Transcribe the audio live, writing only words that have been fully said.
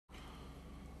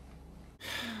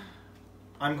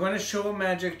I'm going to show a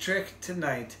magic trick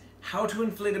tonight. How to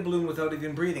inflate a balloon without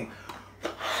even breathing.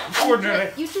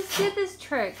 You just did this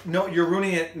trick. No, you're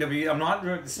ruining it. No, I'm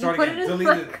not starting it. Delete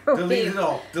it. Delete it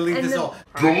all. Delete this all.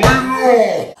 Delete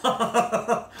it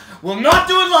all! We'll not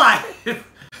do it live!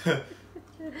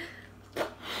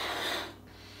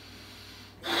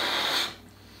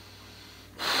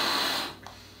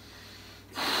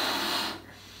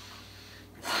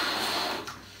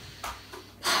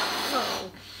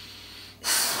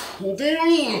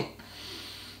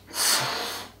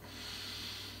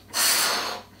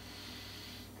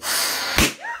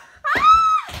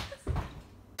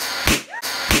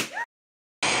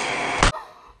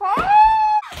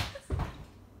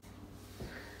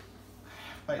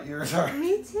 My ears are.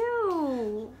 Me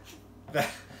too.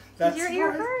 That's your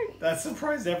ear hurt. That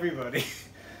surprised everybody.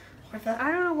 I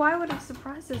don't know why it would have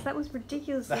surprised us. That was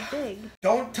ridiculously big.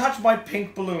 Don't touch my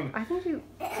pink balloon. I think you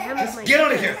damaged my Get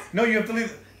out of here. No, you have to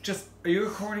leave. Just, are you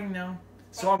recording now?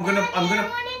 So I'm gonna. I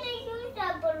wanted to use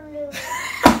that balloon.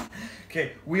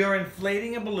 Okay, we are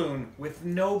inflating a balloon with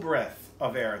no breath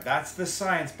of air. That's the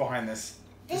science behind this.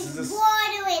 There's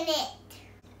water in it.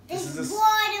 There's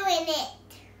water in it.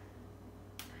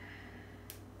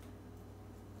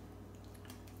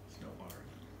 There's no water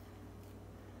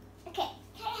in it. Okay,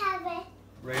 can I have it?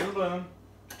 Regular balloon.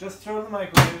 Just throw it in the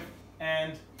microwave,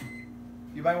 and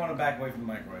you might want to back away from the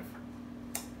microwave.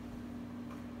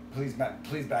 Please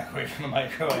back away from the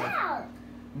microwave. Wow.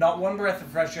 Not one breath of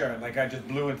fresh air, like I just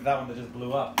blew into that one that just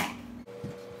blew up.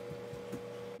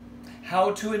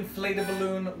 How to inflate a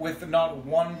balloon with not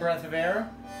one breath of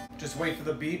air? Just wait for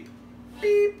the beep.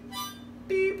 Beep,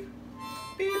 beep,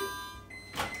 beep.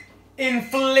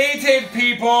 Inflated,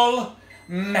 people!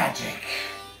 Magic.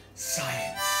 Science.